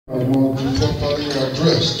must be properly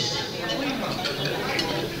addressed.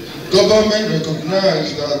 Government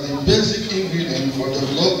recognizes that the basic ingredient for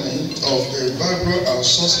development of a vibrant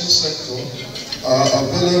outsourcing sector are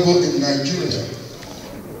available in Nigeria.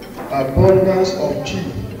 Abundance of cheap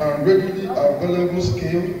and readily available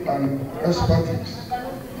skill and expertise,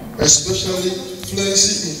 especially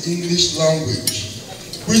fluency in English language,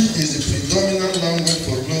 which is the predominant language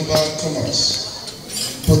for global commerce.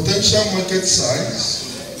 Potential market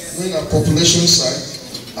size, when a population size,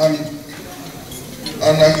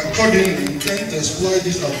 and accordingly intend to exploit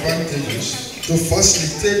these advantages to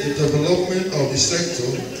facilitate the development of the sector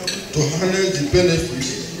to harness the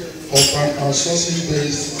benefits of an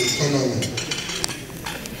outsourcing-based economy.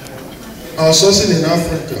 Outsourcing in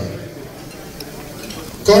Africa.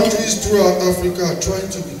 Countries throughout Africa are trying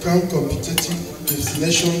to become competitive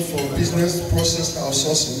destinations for business process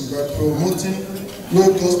outsourcing by promoting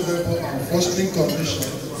low-cost labor and fostering conditions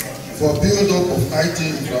for build-up of IT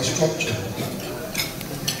infrastructure.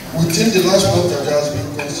 Within the last quarter, there has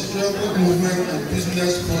been considerable movement in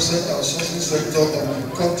business process outsourcing sector on the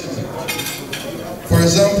continent. For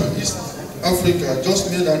example, East Africa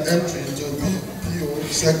just made an entry into the BPO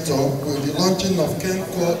sector with the launching of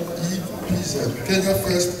KenCall EPZ, Kenya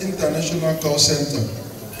First International Call Center.